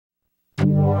Hi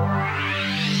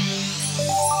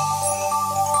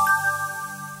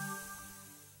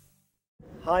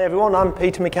everyone, I'm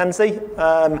Peter Mackenzie.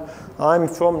 I'm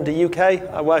from the UK.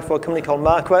 I work for a company called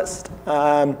Markwest.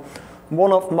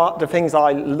 One of the things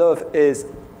I love is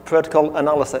protocol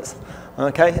analysis.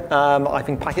 Okay, I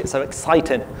think packets are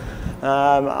exciting.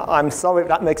 I'm sorry if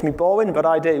that makes me boring, but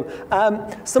I do.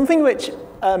 Something which,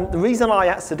 the reason I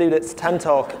asked to do this 10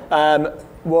 talk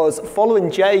was following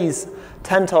Jay's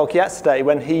 10 talk yesterday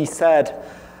when he said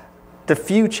the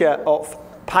future of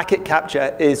packet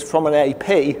capture is from an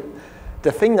AP.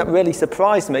 The thing that really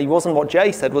surprised me wasn't what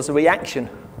Jay said, was the reaction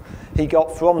he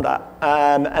got from that.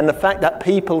 And the fact that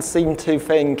people seem to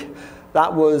think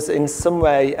that was in some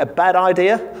way a bad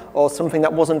idea or something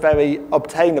that wasn't very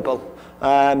obtainable.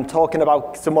 Talking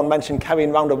about, someone mentioned carrying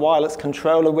around a wireless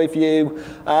controller with you.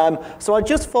 So I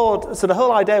just thought, so the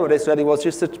whole idea with this really was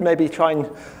just to maybe try and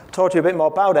talk to you a bit more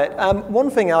about it. One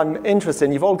thing I'm interested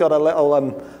in, you've all got a little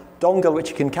dongle which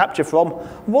you can capture from.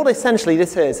 What essentially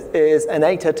this is an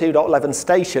 802.11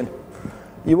 station.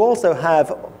 You also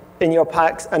have in your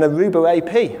packs an Aruba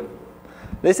AP.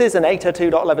 This is an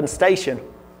 802.11 station,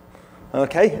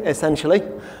 okay, essentially.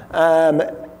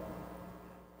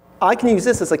 I can use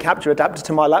this as a capture adapter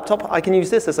to my laptop. I can use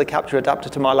this as a capture adapter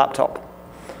to my laptop,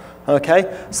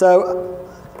 okay? So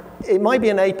it might be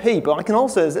an AP, but I can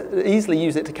also easily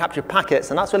use it to capture packets,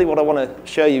 and that's really what I want to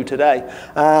show you today.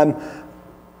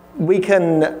 We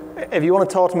can, if you want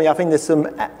to talk to me, I think there's some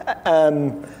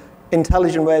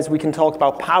intelligent ways we can talk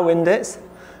about power index,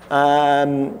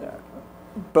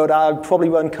 but I probably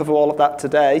won't cover all of that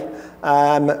today.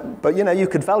 But you know, you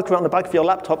could Velcro on the back of your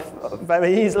laptop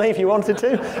very easily if you wanted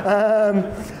to.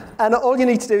 And all you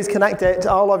need to do is connect it.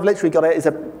 All I've literally got is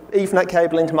an Ethernet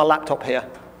cable into my laptop here.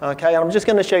 Okay, and I'm just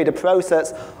going to show you the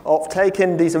process of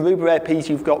taking these Aruba APs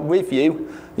you've got with you.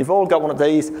 You've all got one of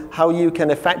these, how you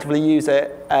can effectively use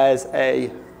it as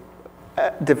a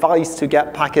device to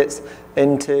get packets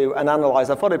into an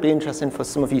analyzer. I thought it'd be interesting for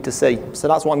some of you to see. So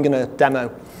that's what I'm going to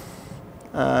demo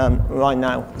right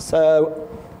now. So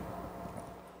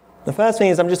the first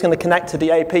thing is I'm just going to connect to the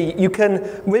AP. You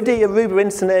can, with the Aruba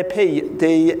Instant AP,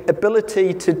 the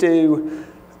ability to do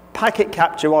packet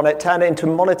capture on it, turn it into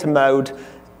monitor mode,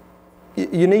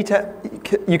 you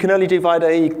can only do via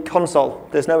the console.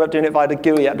 There's no way of doing it via the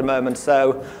GUI at the moment,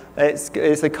 so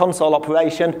it's a console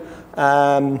operation.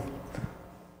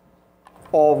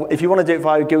 Or if you want to do it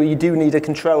via GUI, you do need a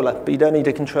controller, but you don't need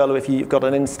a controller if you've got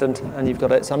an instant and you've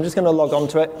got it. So I'm just going to log on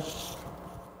to it.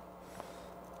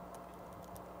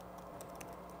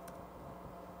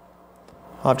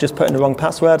 I've just put in the wrong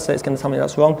password, so it's going to tell me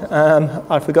that's wrong.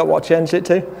 I forgot what I changed it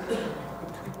to.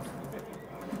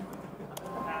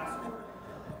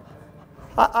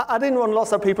 I didn't want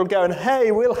lots of people going,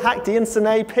 hey, we'll hack the Instant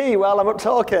AP while I'm up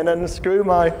talking and screw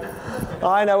my...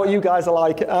 I know what you guys are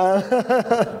like.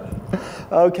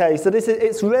 Okay, so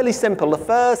it's really simple. The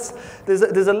first, there's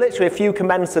literally a few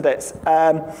commands to this.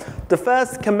 The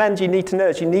first command you need to know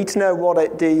is you need to know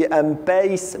what the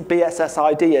base BSS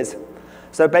ID is.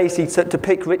 So basically to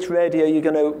pick which radio you're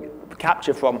going to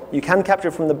capture from. You can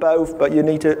capture from the both, but you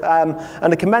need to,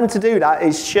 and the command to do that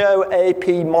is show AP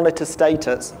monitor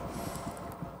status.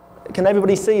 Can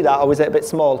everybody see that, or is it a bit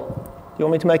small? Do you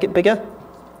want me to make it bigger?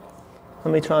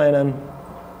 Let me try and...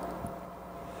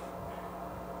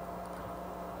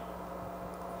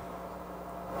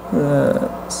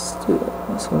 let's do it.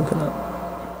 Let's look at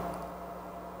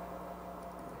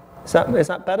that. Is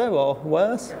that better or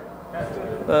worse?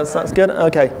 That's good.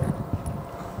 Okay.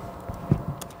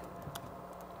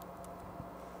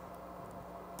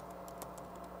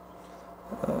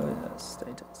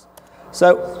 Status.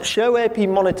 So show AP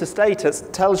monitor status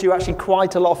tells you actually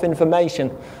quite a lot of information.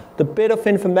 The bit of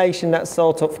information that's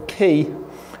sort of key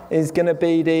is going to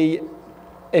be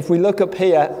if we look up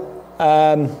here,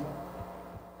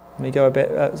 let me go a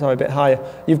bit higher.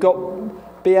 You've got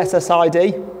BSS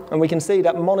ID, and we can see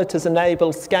that monitors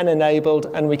enabled, scan enabled,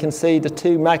 and we can see the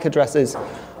two MAC addresses,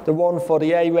 the one for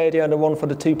the A radio and the one for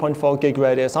the 2.4 gig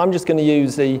radio. So I'm just going to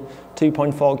use the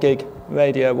 2.4 gig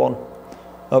radio one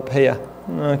up here.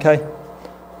 Okay,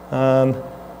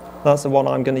 that's the one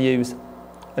I'm going to use,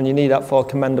 and you need that for a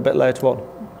command a bit later on.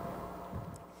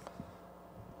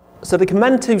 So the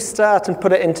command to start and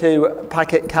put it into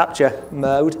packet capture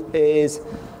mode is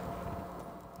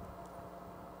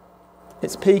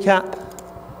it's pcap,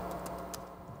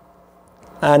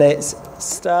 and it's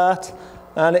start,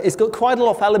 and it's got quite a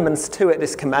lot of elements to it,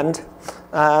 this command.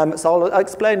 So I'll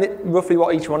explain roughly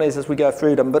what each one is as we go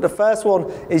through them. But the first one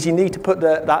is you need to put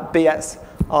that BS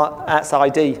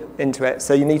SID into it.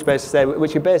 So you need to basically say,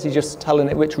 which you're basically just telling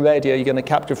it which radio you're going to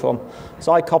capture from.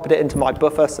 So I copied it into my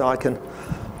buffer so I can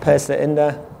paste it in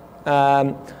there.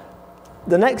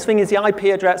 The next thing is the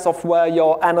IP address of where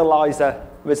your analyzer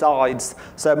resides.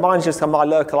 So mine's just on my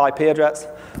local IP address,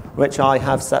 which I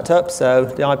have set up. So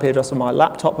the IP address of my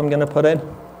laptop I'm going to put in.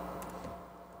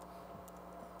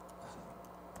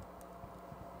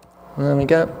 There we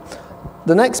go.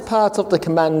 The next part of the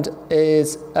command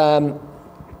is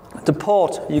the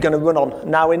port you're going to run on.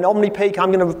 Now in OmniPeak,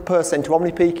 I'm going to pass it into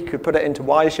OmniPeak. You could put it into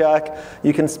Wireshark.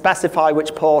 You can specify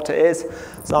which port it is.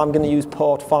 So I'm going to use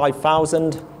port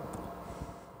 5000.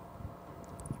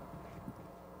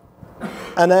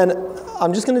 And then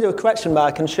I'm just going to do a question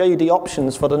mark and show you the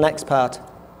options for the next part.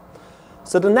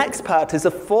 So the next part is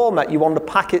a format you want the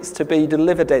packets to be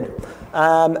delivered in.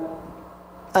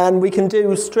 And we can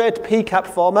do straight PCAP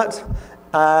format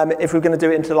if we're going to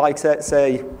do it into, like,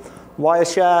 say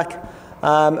Wireshark.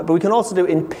 But we can also do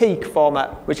it in peak format,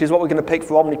 which is what we're going to pick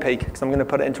for OmniPeak, because I'm going to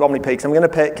put it into OmniPeak. So I'm going to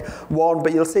pick one,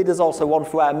 but you'll see there's also one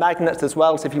for Air Magnet as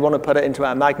well. So if you want to put it into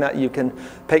Air Magnet, you can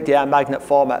pick the Air Magnet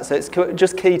format. So it's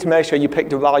just key to make sure you pick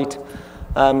the right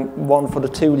one for the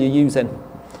tool you're using.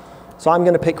 So I'm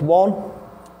going to pick one.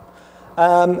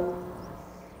 And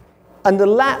the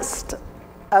last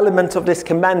element of this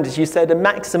command is you say the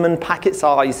maximum packet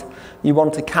size you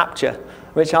want to capture,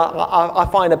 which I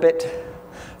find a bit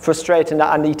frustrating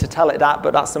that I need to tell it that,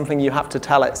 but that's something you have to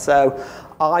tell it. So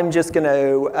I'm just going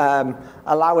to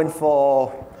allowing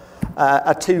for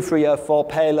a 2304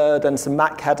 payload and some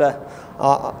MAC header,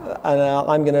 and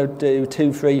I'm going to do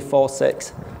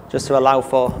 2346 just to allow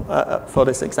for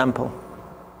this example.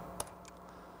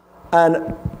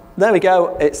 And there we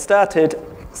go. It started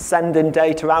sending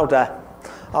data out there.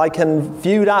 I can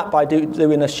view that by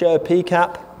doing a show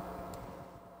PCAP.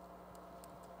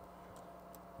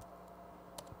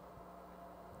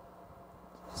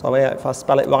 So yeah, if I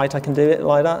spell it right, I can do it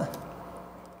like that.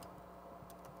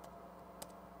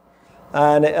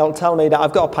 And it'll tell me that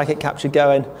I've got a packet capture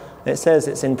going. It says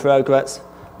it's in progress.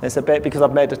 It's a bit, because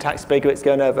I've made the text bigger, it's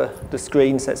going over the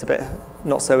screen, so it's a bit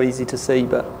not so easy to see,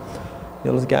 but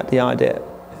you'll get the idea.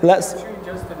 Let's capturing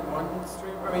just in one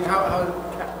stream? I mean, how are you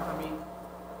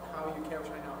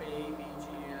capturing now? A, B, G,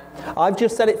 and... I've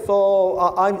just set it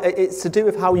for, it's to do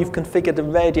with how you've configured the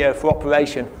radio for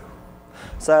operation.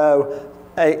 So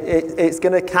it's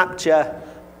going to capture,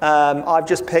 I've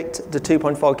just picked the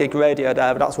 2.4 gig radio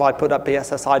there, but that's why I put that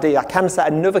BSSID. I can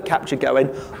set another capture going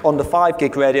on the 5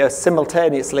 gig radio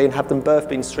simultaneously and have them both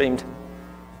being streamed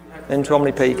into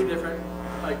OmniPeak.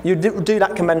 You do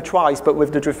that command twice, but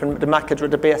with the MAC address,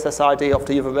 the BSSID of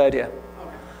the other radio.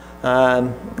 Okay. And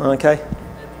you want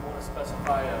to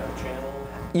specify a channel?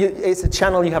 It's a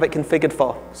channel you have it configured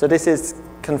for. So this is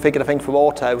configured, I think, for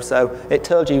auto. So it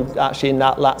tells you actually in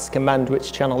that last command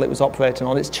which channel it was operating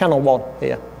on. It's channel 1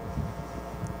 here.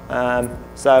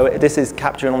 So this is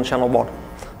capturing on channel 1.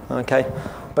 Okay.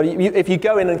 But if you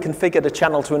go in and configure the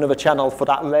channel to another channel for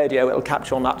that radio, it'll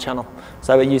capture on that channel.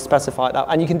 So you specify that.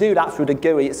 And you can do that through the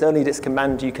GUI. It's only this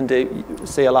command you can do,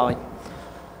 CLI.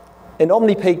 In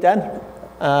OmniPeak then,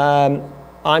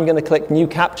 I'm going to click New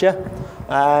Capture.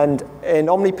 And in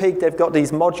OmniPeak, they've got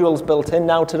these modules built in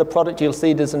now to the product. You'll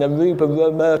see there's an Aruba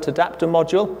remote adapter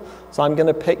module. So I'm going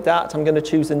to pick that. I'm going to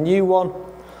choose a new one.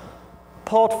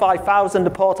 Port 5000, the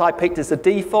port I picked is the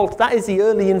default. That is the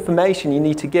early information you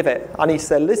need to give it. I need to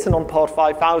say, listen on port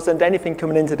 5000, anything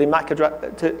coming into the MAC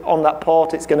address on that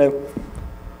port, it's going to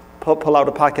pull out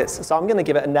the packets. So I'm going to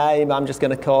give it a name. I'm just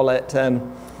going to call it, I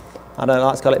don't know,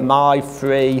 let's call it My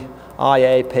Free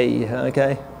IAP,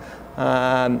 okay?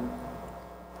 And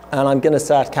I'm going to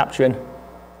start capturing.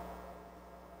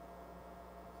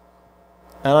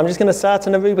 And I'm just going to start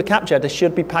an Aruba capture. There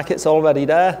should be packets already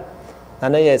there,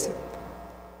 and there is.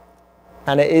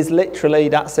 And it is literally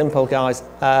that simple, guys.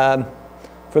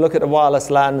 If we look at the wireless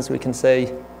LANs, we can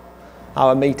see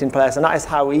our meeting place, and that is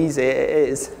how easy it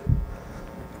is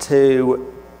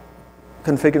to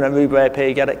configure an Aruba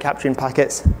AP, get it capturing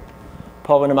packets,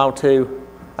 pouring them out to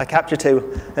a capture tool.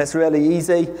 It's really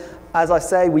easy. As I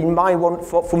say, we might want,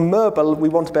 for mobile, we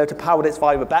want to be able to power this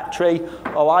via a battery,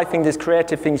 or I think there's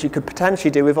creative things you could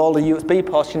potentially do with all the USB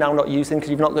ports you're now not using because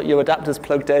you've not got your adapters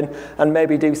plugged in, and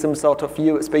maybe do some sort of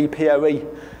USB PoE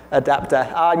adapter.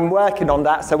 I'm working on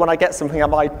that, so when I get something, I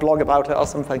might blog about it or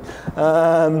something.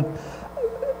 The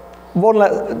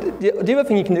other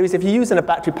thing you can do is if you're using a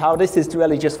battery power, this is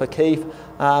really just for Keith.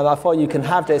 I thought you can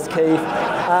have this, Keith.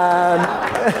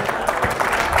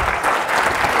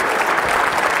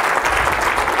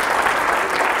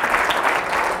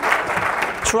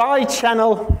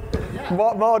 Tri-channel,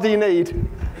 what more do you need?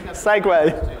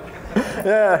 Segue.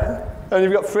 Yeah. And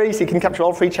you've got 3, so you can capture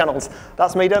all 3 channels.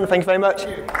 That's me done. Thank you very much.